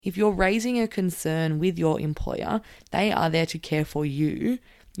If you're raising a concern with your employer, they are there to care for you.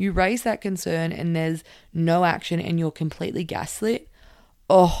 You raise that concern and there's no action and you're completely gaslit.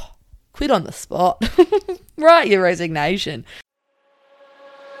 Oh, quit on the spot. Write your resignation.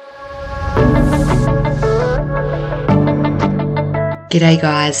 G'day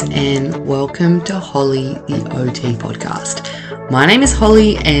guys, and welcome to Holly the OT podcast. My name is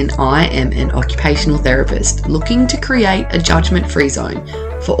Holly and I am an occupational therapist looking to create a judgment-free zone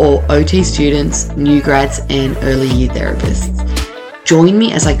for all OT students, new grads and early year therapists. Join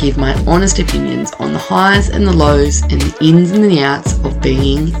me as I give my honest opinions on the highs and the lows and the ins and the outs of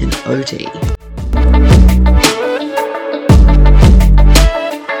being an OT.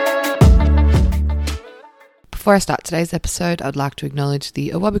 Before I start today's episode, I'd like to acknowledge the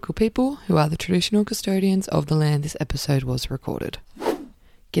Awabakal people who are the traditional custodians of the land this episode was recorded.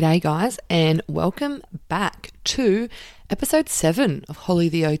 G'day guys, and welcome back to episode 7 of Holly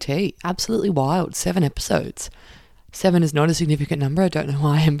the OT. Absolutely wild, 7 episodes. 7 is not a significant number. I don't know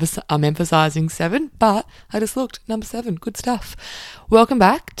why I'm emphasising 7, but I just looked, number 7, good stuff. Welcome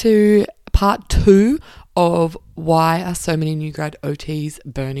back to part 2 of why are so many new grad OTs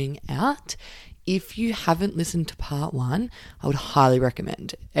burning out. If you haven't listened to part 1, I would highly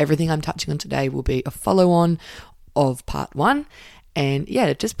recommend. Everything I'm touching on today will be a follow-on of part 1. And yeah,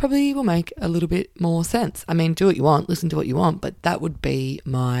 it just probably will make a little bit more sense. I mean, do what you want, listen to what you want, but that would be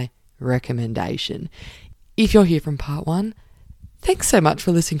my recommendation. If you're here from part 1, thanks so much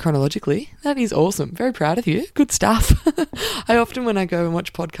for listening chronologically. That is awesome. Very proud of you. Good stuff. I often, when I go and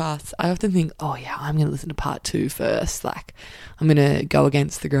watch podcasts, I often think, oh yeah, I'm going to listen to part 2 first. Like, I'm going to go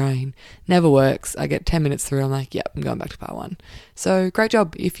against the grain. Never works. I get 10 minutes through. I'm like, yep, I'm going back to part 1. So great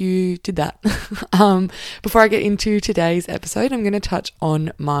job if you did that. Before I get into today's episode, I'm going to touch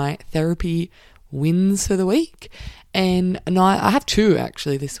on my therapy wins for the week. And I have 2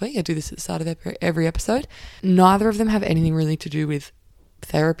 actually this week. I do this at the start of every episode. Neither of them have anything really to do with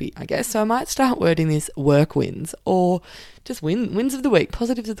therapy, I guess. So I might start wording this work wins or just wins of the week,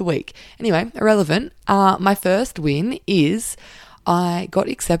 positives of the week. Anyway, irrelevant. My first win is I got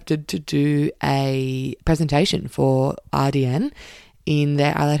accepted to do a presentation for RDN in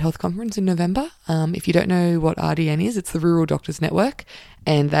their Allied Health Conference in November. If you don't know what RDN is, it's the Rural Doctors Network,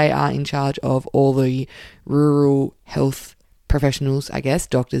 and they are in charge of all the rural health professionals, I guess,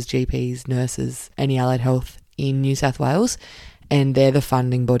 doctors, GPs, nurses, any allied health in New South Wales, and they're the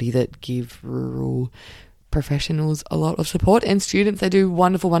funding body that give rural professionals a lot of support, and students. They do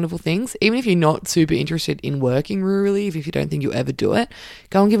wonderful, wonderful things. Even if you're not super interested in working rurally, if you don't think you'll ever do it,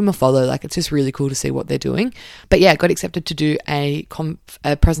 go and give them a follow. Like, it's just really cool to see what they're doing. But yeah, got accepted to do a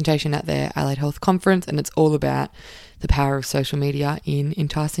presentation at their Allied Health Conference, and it's all about the power of social media in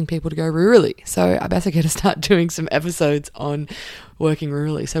enticing people to go rurally. So I basically got to start doing some episodes on working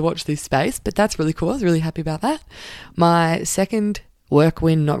rurally. So watch this space. But that's really cool. I was really happy about that. My second work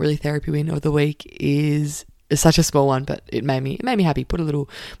win, not really therapy win of the week, is such a small one, but it made me happy. Put a little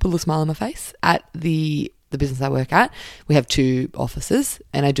smile on my face. At the business I work at, we have 2 offices,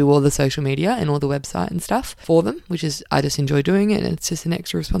 and I do all the social media and all the website and stuff for them, which is, I just enjoy doing it, and it's just an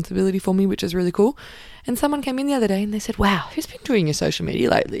extra responsibility for me, which is really cool. And someone came in the other day and they said, wow, who's been doing your social media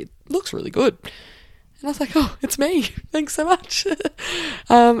lately? It looks really good. And I was like, oh, it's me. Thanks so much.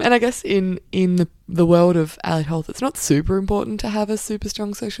 And I guess in the world of allied health, it's not super important to have a super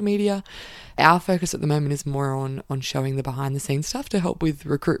strong social media. Our focus at the moment is more on showing the behind the scenes stuff to help with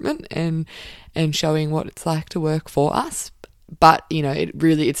recruitment and showing what it's like to work for us. But, you know,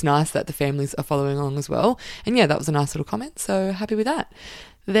 it's nice that the families are following along as well. And yeah, that was a nice little comment. So happy with that.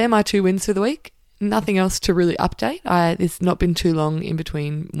 They're my 2 wins for the week. Nothing else to really update. It's not been too long in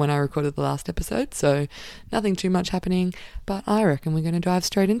between when I recorded the last episode, so nothing too much happening, but I reckon we're going to dive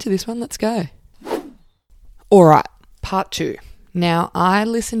straight into this one. Let's go. All right, part 2. Now, I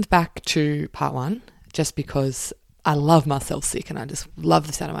listened back to part 1 just because I love myself sick and I just love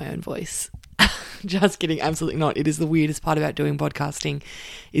the sound of my own voice. Just kidding, absolutely not. It is the weirdest part about doing podcasting,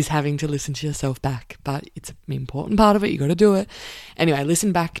 is having to listen to yourself back, but it's an important part of it. You got to do it. Anyway, I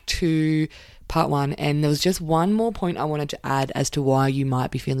listened back to part 1, and there was just one more point I wanted to add as to why you might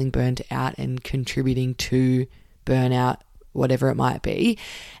be feeling burnt out and contributing to burnout, whatever it might be.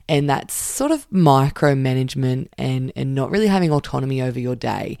 And that's sort of micromanagement and not really having autonomy over your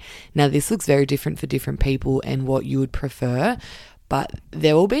day. Now, this looks very different for different people and what you would prefer, but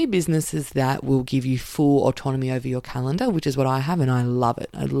there will be businesses that will give you full autonomy over your calendar, which is what I have, and I love it.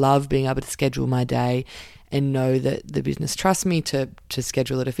 I love being able to schedule my day and know that the business trusts me to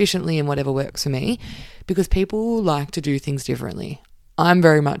schedule it efficiently and whatever works for me, because people like to do things differently. I'm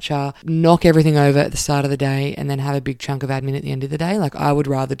very much knock everything over at the start of the day and then have a big chunk of admin at the end of the day. Like I would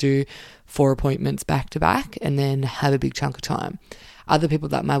rather do 4 appointments back to back and then have a big chunk of time. Other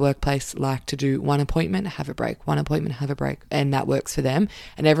people at my workplace like to do 1 appointment, have a break, 1 appointment, have a break, and that works for them.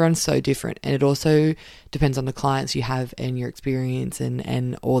 And everyone's so different. And it also depends on the clients you have and your experience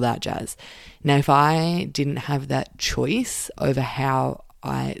and all that jazz. Now, if I didn't have that choice over how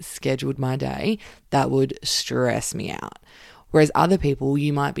I scheduled my day, that would stress me out. Whereas other people,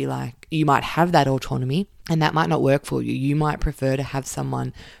 you might have that autonomy and that might not work for you. You might prefer to have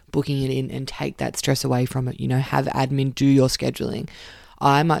someone booking it in and take that stress away from it, have admin do your scheduling.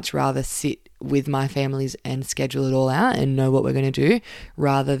 I much rather sit with my families and schedule it all out and know what we're going to do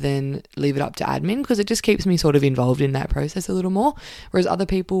rather than leave it up to admin, because it just keeps me sort of involved in that process a little more. Whereas other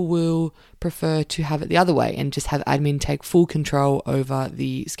people will prefer to have it the other way and just have admin take full control over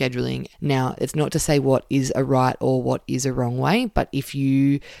the scheduling. Now, it's not to say what is a right or what is a wrong way, but if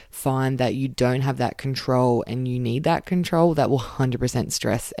you find that you don't have that control and you need that control, that will 100%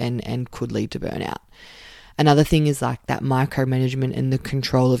 stress and could lead to burnout. Another thing is like that micromanagement and the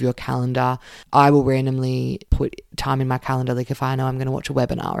control of your calendar. I will randomly put time in my calendar, like if I know I'm going to watch a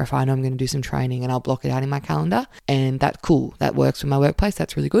webinar or if I know I'm going to do some training, and I'll block it out in my calendar. And that's cool. That works for my workplace.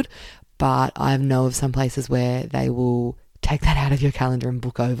 That's really good. But I know of some places where they will take that out of your calendar and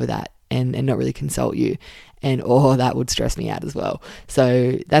book over that and not really consult you. Or that would stress me out as well.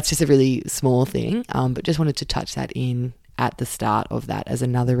 So that's just a really small thing. But just wanted to touch that in at the start of that as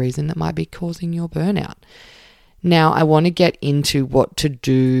another reason that might be causing your burnout. Now, I want to get into what to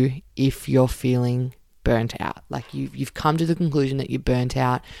do if you're feeling burnt out. Like you've come to the conclusion that you're burnt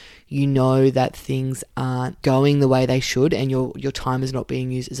out. You know that things aren't going the way they should and your time is not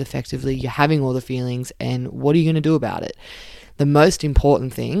being used as effectively. You're having all the feelings, and what are you going to do about it? The most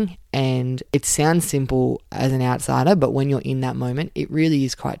important thing, and it sounds simple as an outsider, but when you're in that moment, it really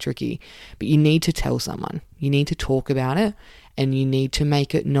is quite tricky. But you need to tell someone. You need to talk about it, and you need to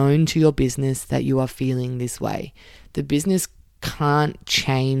make it known to your business that you are feeling this way. The business can't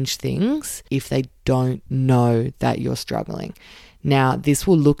change things if they don't know that you're struggling. Now, this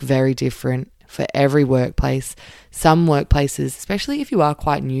will look very different for every workplace. Some workplaces, especially if you are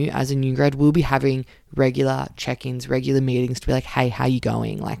quite new as a new grad, will be having regular check-ins, regular meetings to be like, hey, how are you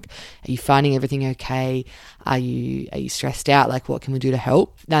going? Like, are you finding everything okay? Are you stressed out? Like, what can we do to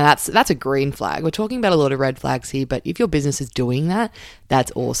help? Now, that's a green flag. We're talking about a lot of red flags here, but if your business is doing that,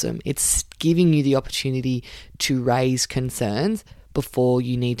 that's awesome. It's giving you the opportunity to raise concerns before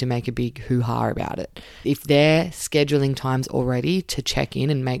you need to make a big hoo-ha about it. If they're scheduling times already to check in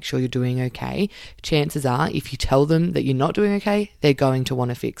and make sure you're doing okay, chances are if you tell them that you're not doing okay, they're going to want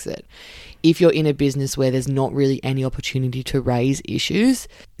to fix it. If you're in a business where there's not really any opportunity to raise issues,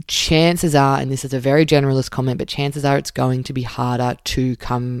 chances are, and this is a very generalist comment, but chances are it's going to be harder to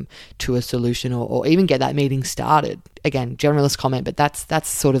come to a solution or even get that meeting started. Again, generalist comment, but that's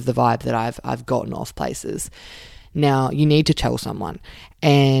sort of the vibe that I've gotten off places. Now, you need to tell someone,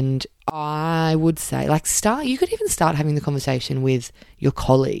 and I would say you could even start having the conversation with your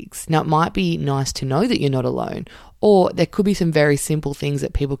colleagues. Now, it might be nice to know that you're not alone, or there could be some very simple things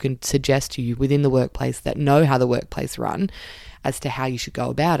that people can suggest to you within the workplace that know how the workplace run as to how you should go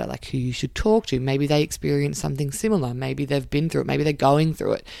about it, like who you should talk to. Maybe they experience something similar. Maybe they've been through it. Maybe they're going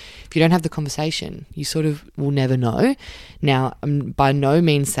through it. If you don't have the conversation, you sort of will never know. Now, I'm by no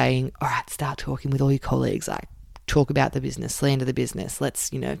means saying, all right, start talking with all your colleagues, like, talk about the business, slander the business, let's,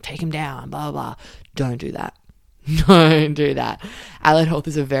 take them down, blah, blah, blah. Don't do that. Don't do that. Allied health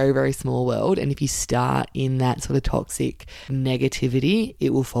is a very, very small world. And if you start in that sort of toxic negativity, it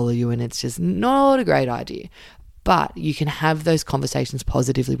will follow you, and it's just not a great idea. But you can have those conversations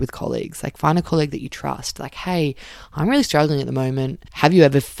positively with colleagues. Like, find a colleague that you trust. Like, hey, I'm really struggling at the moment. Have you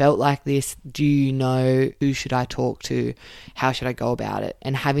ever felt like this? Do you know who should I talk to? How should I go about it?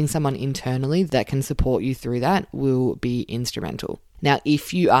 And having someone internally that can support you through that will be instrumental. Now,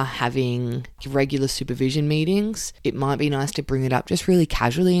 if you are having regular supervision meetings, it might be nice to bring it up just really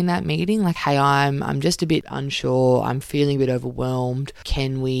casually in that meeting. Like, hey, I'm just a bit unsure. I'm feeling a bit overwhelmed.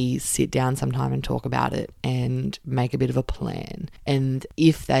 Can we sit down sometime and talk about it and make a bit of a plan? And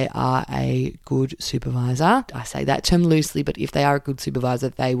if they are a good supervisor, I say that term loosely, but if they are a good supervisor,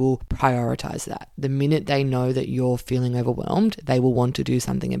 they will prioritize that. The minute they know that you're feeling overwhelmed, they will want to do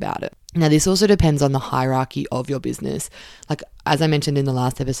something about it. Now, this also depends on the hierarchy of your business. Like, as I mentioned in the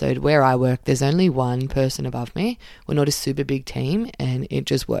last episode, where I work, there's only one person above me. We're not a super big team, and it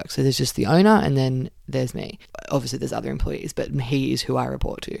just works. So there's just the owner, and then there's me. Obviously, there's other employees, but he is who I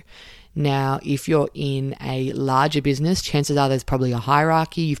report to. Now, if you're in a larger business, chances are there's probably a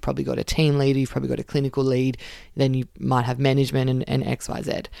hierarchy. You've probably got a team leader, you've probably got a clinical lead, then you might have management and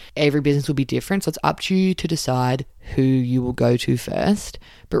XYZ. Every business will be different, so it's up to you to decide who you will go to first.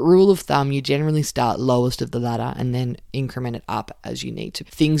 But rule of thumb, you generally start lowest of the ladder and then increment it up as you need to.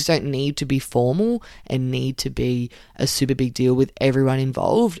 Things don't need to be formal and need to be a super big deal with everyone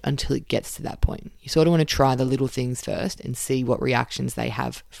involved until it gets to that point. You sort of want to try the little things first and see what reactions they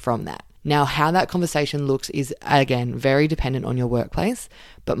have from that. Now, how that conversation looks is, again, very dependent on your workplace,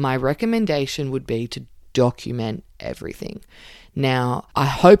 but my recommendation would be to document everything. Now, I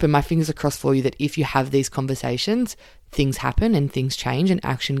hope, and my fingers are crossed for you, that if you have these conversations, things happen and things change and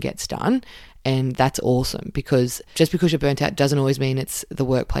action gets done. And that's awesome, because just because you're burnt out doesn't always mean it's the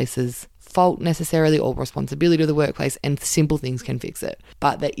workplace's fault necessarily or responsibility of the workplace, and simple things can fix it.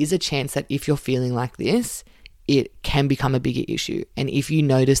 But there is a chance that if you're feeling like this, it can become a bigger issue. And if you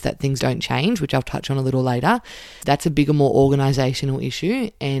notice that things don't change, which I'll touch on a little later, that's a bigger, more organizational issue.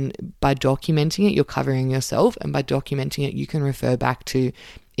 And by documenting it, you're covering yourself. And by documenting it, you can refer back to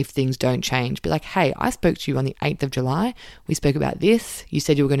if things don't change. Be like, hey, I spoke to you on the 8th of July. We spoke about this. You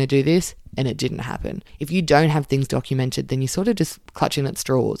said you were going to do this and it didn't happen. If you don't have things documented, then you're sort of just clutching at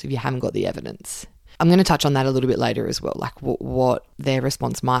straws if you haven't got the evidence. I'm going to touch on that a little bit later as well, like what their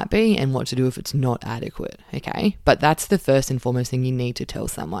response might be and what to do if it's not adequate, okay? But that's the first and foremost thing you need to tell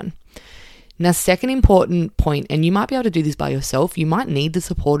someone. Now, second important point, and you might be able to do this by yourself, you might need the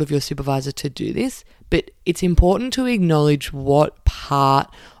support of your supervisor to do this, but it's important to acknowledge what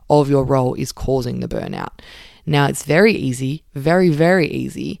part of your role is causing the burnout. Now, it's very easy, very, very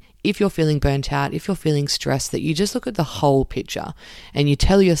easy, if you're feeling burnt out, if you're feeling stressed, that you just look at the whole picture and you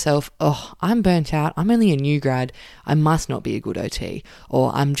tell yourself, oh, I'm burnt out, I'm only a new grad, I must not be a good OT,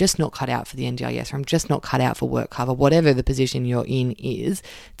 or I'm just not cut out for the NDIS, or I'm just not cut out for work cover, whatever the position you're in is.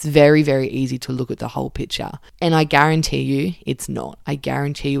 It's very, very easy to look at the whole picture. And I guarantee you it's not. I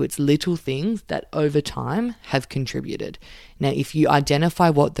guarantee you it's little things that over time have contributed. Now, if you identify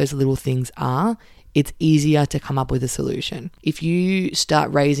what those little things are, it's easier to come up with a solution. If you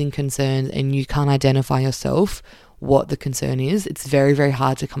start raising concerns and you can't identify yourself what the concern is, it's very, very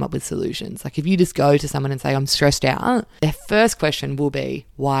hard to come up with solutions. Like if you just go to someone and say, I'm stressed out, their first question will be,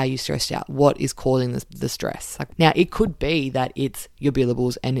 why are you stressed out? What is causing the stress? Like, now, it could be that it's your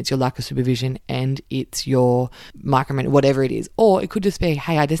billables and it's your lack of supervision and it's your micromanagement, whatever it is. Or it could just be,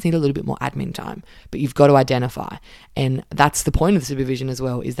 hey, I just need a little bit more admin time. But you've got to identify. And that's the point of the supervision as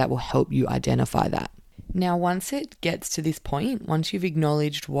well, is that will help you identify that. Now, once it gets to this point, once you've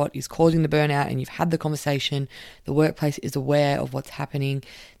acknowledged what is causing the burnout and you've had the conversation, the workplace is aware of what's happening,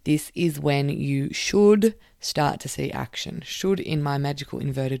 this is when you should start to see action. Should, in my magical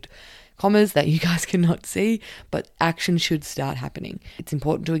inverted commas that you guys cannot see, but action should start happening. It's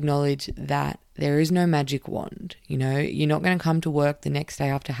important to acknowledge that there is no magic wand. You know, you're not going to come to work the next day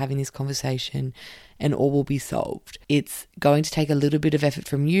after having this conversation and all will be solved. It's going to take a little bit of effort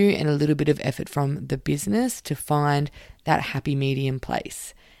from you and a little bit of effort from the business to find that happy medium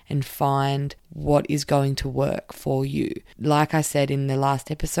place and find what is going to work for you. Like I said in the last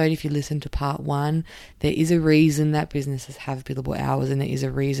episode, if you listen to part 1, there is a reason that businesses have billable hours and there is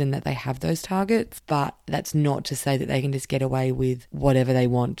a reason that they have those targets, but that's not to say that they can just get away with whatever they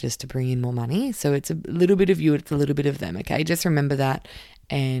want just to bring in more money. So it's a little bit of you, it's a little bit of them, okay? Just remember that,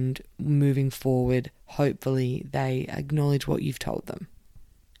 and moving forward, hopefully they acknowledge what you've told them.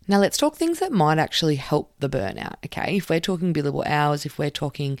 Now let's talk things that might actually help the burnout, okay? If we're talking billable hours, if we're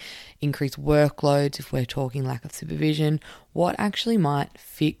talking increased workloads, if we're talking lack of supervision, what actually might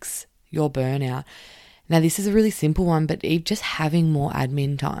fix your burnout? Now this is a really simple one, but just having more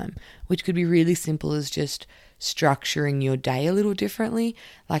admin time, which could be really simple as just structuring your day a little differently.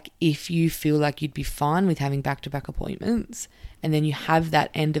 Like if you feel like you'd be fine with having back-to-back appointments and then you have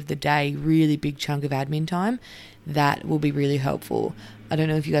that end of the day really big chunk of admin time, that will be really helpful. I don't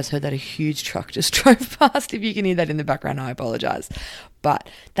know if you guys heard that, a huge truck just drove past. If you can hear that in the background, I apologize. But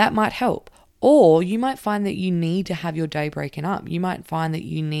that might help. Or you might find that you need to have your day broken up. You might find that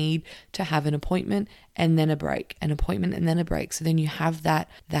you need to have an appointment and then a break, an appointment and then a break. So then you have that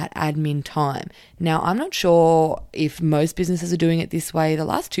admin time. Now, I'm not sure if most businesses are doing it this way. The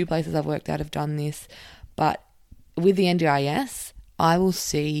last 2 places I've worked at have done this. But with the NDIS, I will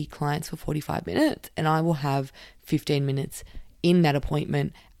see clients for 45 minutes and I will have 15 minutes in that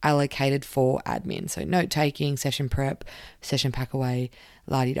appointment allocated for admin. So note taking, session prep, session pack away,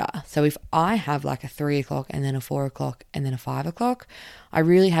 la-di-da. So if I have like a 3 o'clock and then a 4 o'clock and then a 5 o'clock, I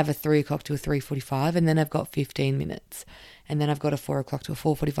really have a 3 o'clock to a 3:45 and then I've got 15 minutes. and then I've got a 4 o'clock to a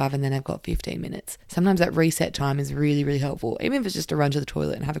 4:45, and then I've got 15 minutes. Sometimes that reset time is really, really helpful, even if it's just to run to the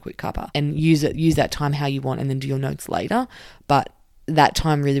toilet and have a quick cuppa and use that time how you want and then do your notes later. But that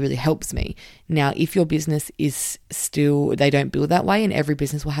time really, really helps me. Now, if your business is still, they don't bill that way, and every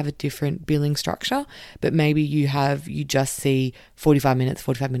business will have a different billing structure, but maybe you just see 45 minutes,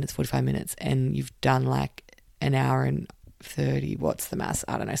 45 minutes, 45 minutes, and you've done like an hour and 30, what's the maths?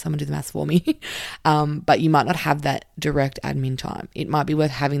 I don't know, someone do the maths for me. But you might not have that direct admin time. It might be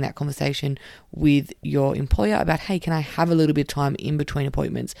worth having that conversation with your employer about, hey, can I have a little bit of time in between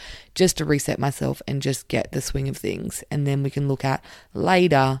appointments just to reset myself and just get the swing of things? And then we can look at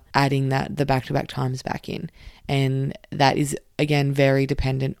later adding the back-to-back times back in. And that is, again, very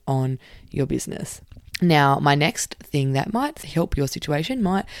dependent on your business. Now, my next thing that might help your situation,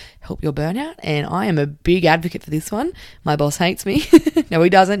 might help your burnout, and I am a big advocate for this one. My boss hates me. No, he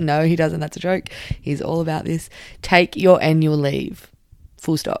doesn't. That's a joke. He's all about this. Take your annual leave.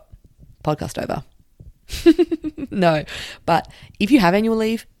 Full stop. Podcast over. No, but if you have annual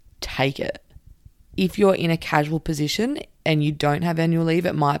leave, take it. If you're in a casual position and you don't have annual leave,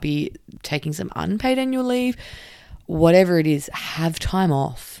 it might be taking some unpaid annual leave. Whatever it is, have time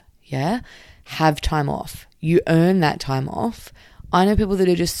off. Yeah? Have time off. You earn that time off. I know people that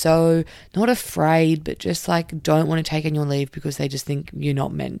are just so not afraid, but just like don't want to take annual leave because they just think you're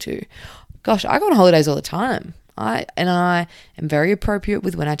not meant to. Gosh, I go on holidays all the time. I am very appropriate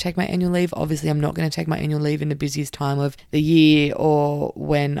with when I take my annual leave. Obviously, I'm not going to take my annual leave in the busiest time of the year or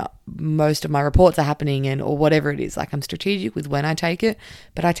when most of my reports are happening or whatever it is. Like, I'm strategic with when I take it,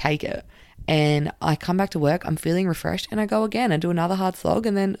 but I take it. And I come back to work, I'm feeling refreshed, and I go again and do another hard slog,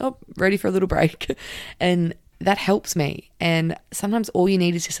 and then, ready for a little break. And that helps me. And sometimes all you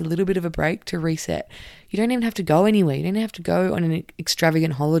need is just a little bit of a break to reset. You don't even have to go anywhere. You don't have to go on an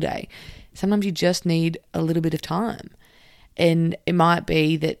extravagant holiday. Sometimes you just need a little bit of time. And it might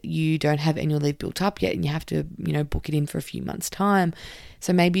be that you don't have annual leave built up yet and you have to, book it in for a few months' time.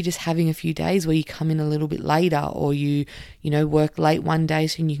 So maybe just having a few days where you come in a little bit later, or you work late one day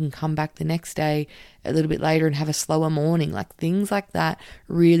so you can come back the next day a little bit later and have a slower morning. Like, things like that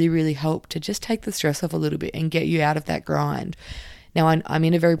really, really help to just take the stress off a little bit and get you out of that grind. Now, I'm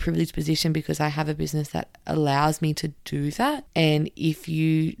in a very privileged position because I have a business that allows me to do that. And if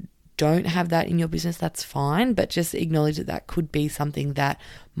you don't have that in your business, that's fine, but just acknowledge that could be something that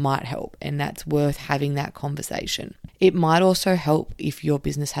might help, and that's worth having that conversation. It might also help if your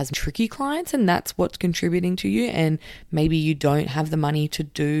business has tricky clients and that's what's contributing to you, and maybe you don't have the money to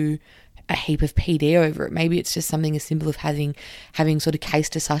do a heap of PD over it. Maybe it's just something as simple as having sort of case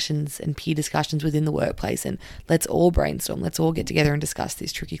discussions and peer discussions within the workplace, and let's all brainstorm, let's all get together and discuss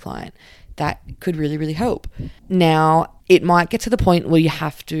this tricky client. That could really, really help. Now, it might get to the point where you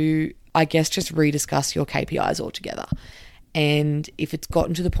have to, I guess, just rediscuss your KPIs altogether. And if it's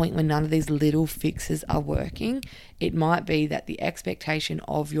gotten to the point where none of these little fixes are working, it might be that the expectation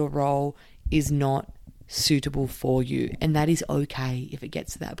of your role is not suitable for you. And that is okay if it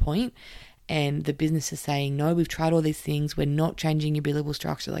gets to that point. And the business is saying, no, we've tried all these things, we're not changing your billable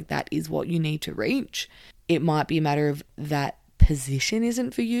structure, like that is what you need to reach. It might be a matter of that position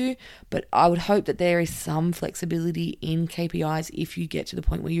isn't for you, but I would hope that there is some flexibility in KPIs if you get to the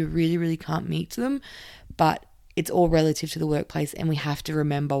point where you really, really can't meet them. But it's all relative to the workplace, and we have to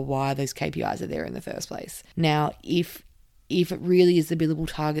remember why those KPIs are there in the first place. Now, if it really is the billable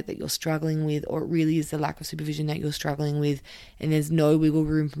target that you're struggling with, or it really is the lack of supervision that you're struggling with, and there's no wiggle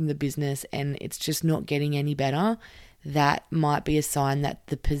room from the business and it's just not getting any better, that might be a sign that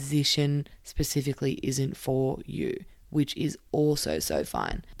the position specifically isn't for you, which is also so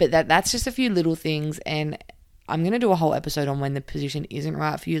fine. But that's just a few little things, and I'm going to do a whole episode on when the position isn't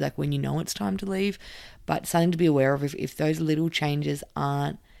right for you, like when you know it's time to leave, but something to be aware of if those little changes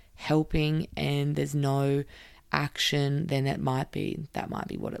aren't helping and there's no action, then that might be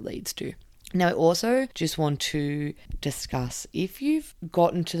what it leads to. Now, I also just want to discuss if you've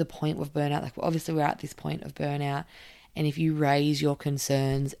gotten to the point of burnout, like obviously we're at this point of burnout, and if you raise your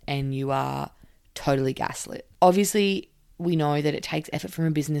concerns and you are totally gaslit. Obviously, we know that it takes effort from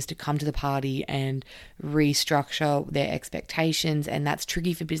a business to come to the party and restructure their expectations, and that's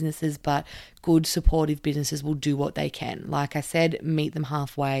tricky for businesses, but good supportive businesses will do what they can. Like I said, meet them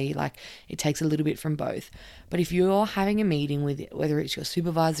halfway. Like, it takes a little bit from both. But if you're having a meeting with, whether it's your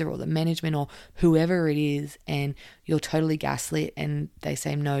supervisor or the management or whoever it is, and you're totally gaslit and they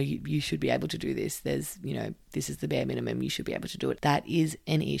say, no, you should be able to do this. There's, this is the bare minimum. You should be able to do it. That is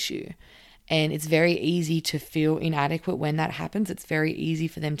an issue. And it's very easy to feel inadequate when that happens. It's very easy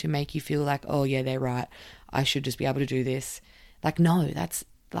for them to make you feel like, oh yeah, they're right, I should just be able to do this. Like, no, that's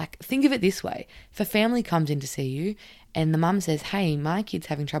like, think of it this way. If a family comes in to see you and the mum says, hey, my kid's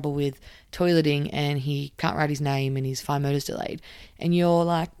having trouble with toileting and he can't write his name and his fine motor's delayed. And you're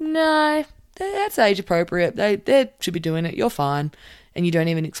like, no, that's age appropriate. They should be doing it. You're fine. And you don't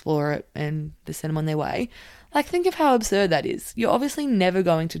even explore it and they send them on their way. Like, think of how absurd that is. You're obviously never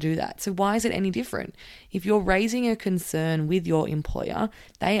going to do that. So why is it any different? If you're raising a concern with your employer,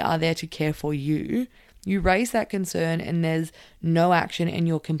 they are there to care for you. You raise that concern and there's no action and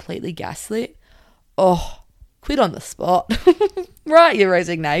you're completely gaslit. Oh, quit on the spot. Write your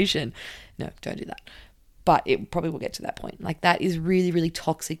resignation. No, don't do that. But it probably will get to that point. Like, that is really, really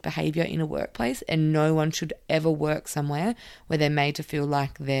toxic behavior in a workplace, and no one should ever work somewhere where they're made to feel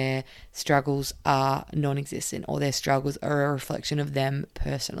like their struggles are non-existent or their struggles are a reflection of them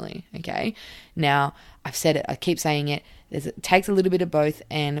personally, okay? Now, I've said it, I keep saying it, it takes a little bit of both,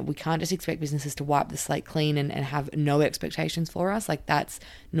 and we can't just expect businesses to wipe the slate clean and have no expectations for us. Like, that's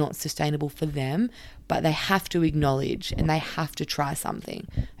not sustainable for them, but they have to acknowledge and they have to try something,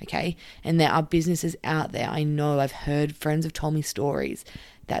 okay? And there are businesses out there, I know, I've heard, friends have told me stories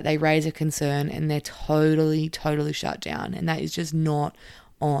that they raise a concern and they're totally shut down, and that is just not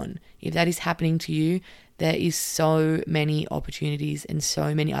on. If that is happening to you, there is so many opportunities and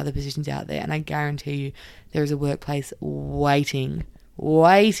so many other positions out there, and I guarantee you there is a workplace waiting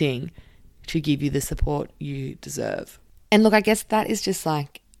to give you the support you deserve. And look, I guess that is just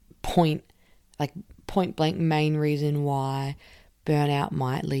like point blank main reason why burnout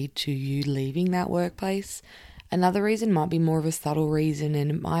might lead to you leaving that workplace. Another reason might be more of a subtle reason,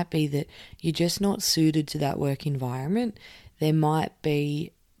 and it might be that you're just not suited to that work environment. There might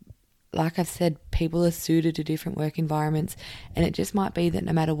be, like I've said, people are suited to different work environments, and it just might be that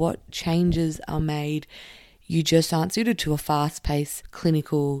no matter what changes are made, you just aren't suited to a fast-paced,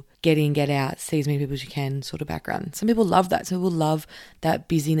 clinical, get in, get out, see as many people as you can sort of background. Some people love that. Some people love that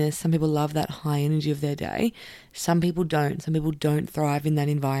busyness. Some people love that high energy of their day. Some people don't. Some people don't thrive in that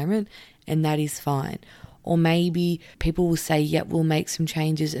environment, and that is fine. Or maybe people will say, yep, we'll make some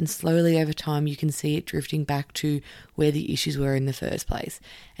changes, and slowly over time you can see it drifting back to where the issues were in the first place.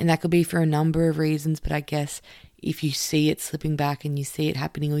 And that could be for a number of reasons, but I guess if you see it slipping back and you see it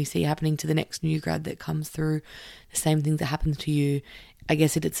happening, or you see it happening to the next new grad that comes through, the same things that happens to you, I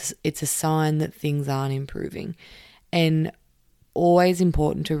guess it's a sign that things aren't improving. And always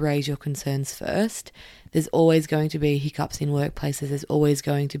important to raise your concerns first. There's always going to be hiccups in workplaces. There's always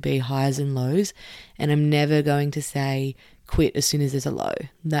going to be highs and lows. And I'm never going to say quit as soon as there's a low.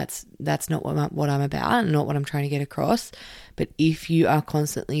 That's not what I'm about and not what I'm trying to get across. But if you are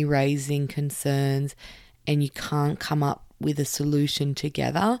constantly raising concerns and you can't come up with a solution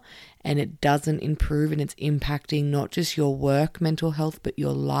together and it doesn't improve and it's impacting not just your work mental health but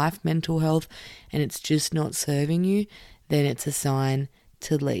your life mental health, and it's just not serving you, then it's a sign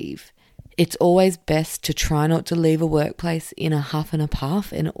to leave. It's always best to try not to leave a workplace in a huff and a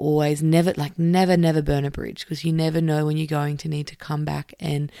puff, and always never burn a bridge, because you never know when you're going to need to come back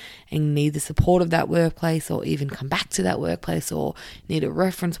and need the support of that workplace, or even come back to that workplace, or need a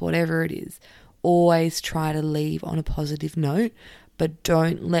reference, whatever it is. Always try to leave on a positive note, but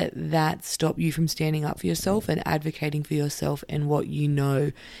don't let that stop you from standing up for yourself and advocating for yourself and what you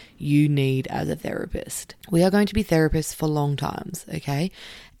know you need as a therapist. We are going to be therapists for long times, okay?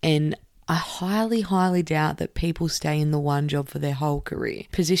 And I highly, highly doubt that people stay in the one job for their whole career.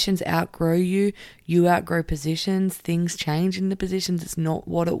 Positions outgrow you, you outgrow positions, things change in the positions. It's not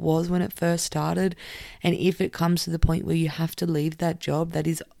what it was when it first started. And if it comes to the point where you have to leave that job, that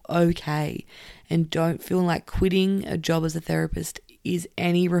is okay. And don't feel like quitting a job as a therapist is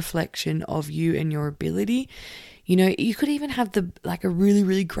any reflection of you and your ability. You know, you could even have a really,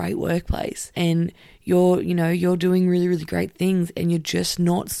 really great workplace, and you're doing really, really great things, and you're just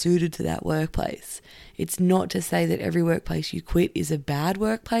not suited to that workplace. It's not to say that every workplace you quit is a bad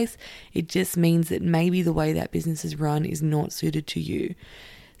workplace. It just means that maybe the way that business is run is not suited to you.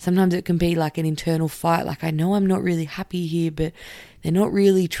 Sometimes it can be like an internal fight. Like, I know I'm not really happy here, but they're not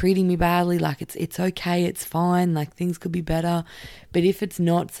really treating me badly. Like, it's okay, it's fine. Like, things could be better. But if it's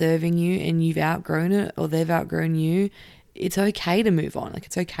not serving you and you've outgrown it, or they've outgrown you, it's okay to move on. Like,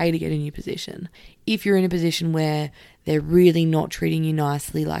 it's okay to get a new position. If you're in a position where they're really not treating you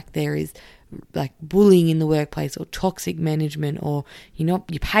nicely, like there is like bullying in the workplace, or toxic management, or your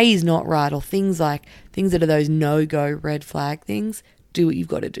pay is not right, or things that are those no-go red flag things, do what you've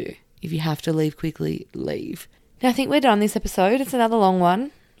got to do. If you have to leave quickly, leave. Now, I think we're done this episode. It's another long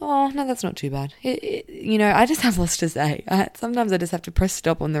one. Oh, no, that's not too bad. I just have lots to say. Sometimes I just have to press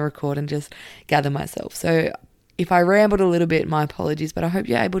stop on the record and just gather myself. So if I rambled a little bit, my apologies, but I hope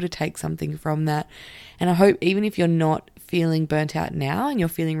you're able to take something from that. And I hope, even if you're not feeling burnt out now and you're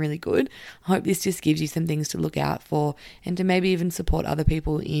feeling really good, I hope this just gives you some things to look out for and to maybe even support other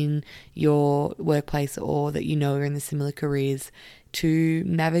people in your workplace or that you know are in the similar careers to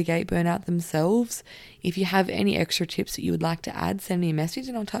navigate burnout themselves. If you have any extra tips that you would like to add, send me a message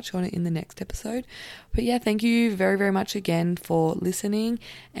and I'll touch on it in the next episode. But yeah, thank you very, very much again for listening,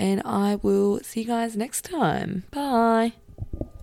 and I will see you guys next time. Bye.